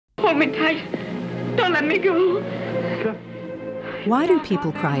Hold me tight. Don't let me go. Why do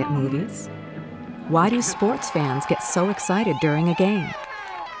people cry at movies? Why do sports fans get so excited during a game?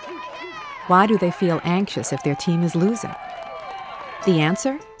 Why do they feel anxious if their team is losing? The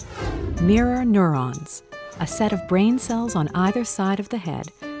answer? Mirror neurons, a set of brain cells on either side of the head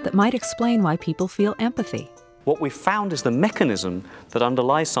that might explain why people feel empathy. What we've found is the mechanism that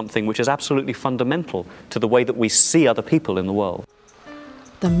underlies something which is absolutely fundamental to the way that we see other people in the world.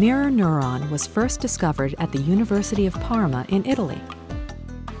 The mirror neuron was first discovered at the University of Parma in Italy.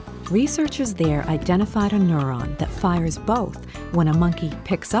 Researchers there identified a neuron that fires both when a monkey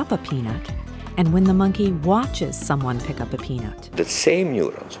picks up a peanut and when the monkey watches someone pick up a peanut. The same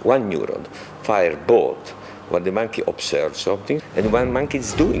neurons, one neuron, fire both when the monkey observes something and when monkey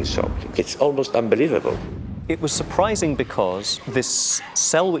is doing something. It's almost unbelievable. It was surprising because this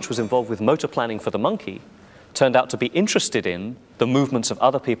cell which was involved with motor planning for the monkey turned out to be interested in the movements of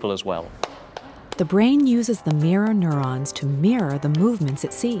other people as well. The brain uses the mirror neurons to mirror the movements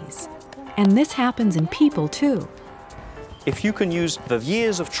it sees. And this happens in people too. If you can use the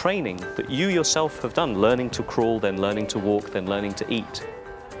years of training that you yourself have done, learning to crawl, then learning to walk, then learning to eat,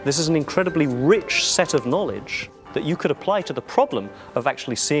 this is an incredibly rich set of knowledge that you could apply to the problem of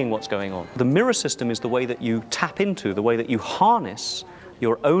actually seeing what's going on. The mirror system is the way that you tap into, the way that you harness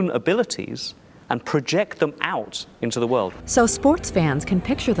your own abilities and project them out into the world. So sports fans can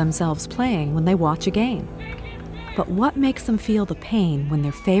picture themselves playing when they watch a game. But what makes them feel the pain when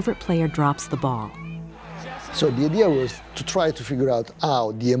their favorite player drops the ball? So the idea was to try to figure out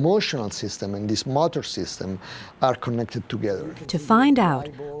how the emotional system and this motor system are connected together. To find out,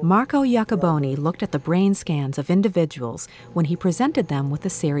 Marco Iacoboni looked at the brain scans of individuals when he presented them with a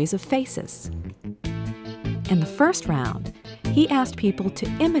series of faces. In the first round, he asked people to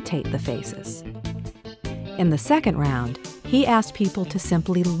imitate the faces. In the second round, he asked people to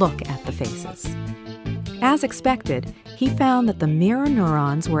simply look at the faces. As expected, he found that the mirror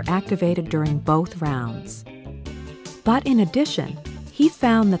neurons were activated during both rounds. But in addition, he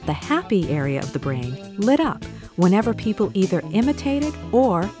found that the happy area of the brain lit up whenever people either imitated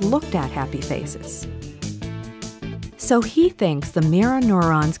or looked at happy faces. So he thinks the mirror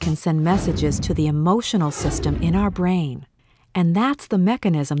neurons can send messages to the emotional system in our brain. And that's the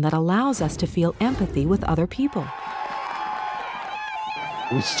mechanism that allows us to feel empathy with other people.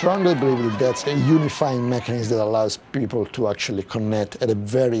 We strongly believe that that's a unifying mechanism that allows people to actually connect at a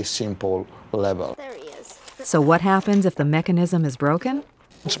very simple level. There he is. So what happens if the mechanism is broken?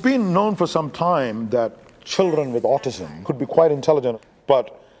 It's been known for some time that children with autism could be quite intelligent,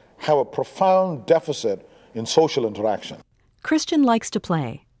 but have a profound deficit in social interaction. Christian likes to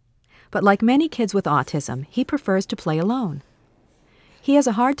play. But like many kids with autism, he prefers to play alone. He has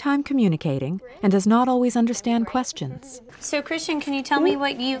a hard time communicating and does not always understand questions. So, Christian, can you tell me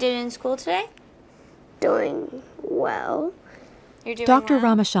what you did in school today? Doing well. You're doing Dr.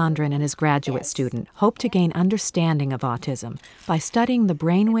 well? Ramachandran and his graduate student hope to gain understanding of autism by studying the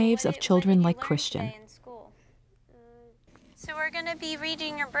brainwaves of children like Christian. So we're going to be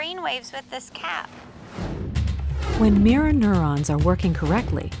reading your brainwaves with this cap. When mirror neurons are working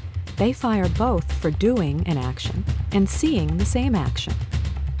correctly, they fire both for doing an action and seeing the same action.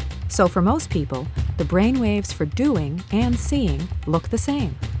 So for most people, the brainwaves for doing and seeing look the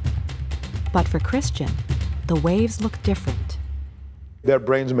same. But for Christian, the waves look different. Their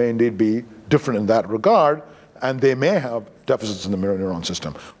brains may indeed be different in that regard, and they may have deficits in the mirror neuron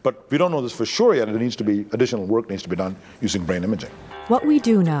system. But we don't know this for sure yet, and additional work needs to be done using brain imaging. What we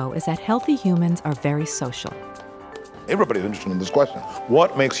do know is that healthy humans are very social. Everybody's interested in this question.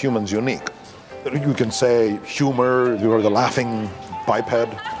 What makes humans unique? You can say humor, you're the laughing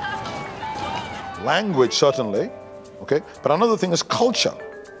biped. Language, certainly, okay? But another thing is culture.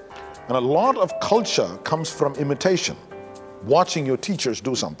 And a lot of culture comes from imitation, watching your teachers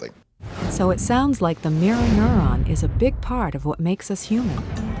do something. So it sounds like the mirror neuron is a big part of what makes us human.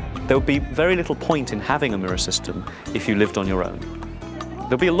 There would be very little point in having a mirror system if you lived on your own.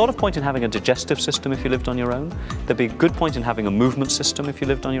 There'd be a lot of point in having a digestive system if you lived on your own. There'd be a good point in having a movement system if you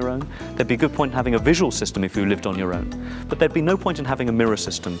lived on your own. There'd be a good point in having a visual system if you lived on your own. But there'd be no point in having a mirror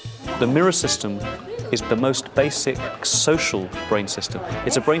system. The mirror system is the most basic social brain system.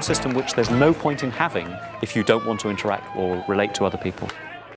 It's a brain system which there's no point in having if you don't want to interact or relate to other people.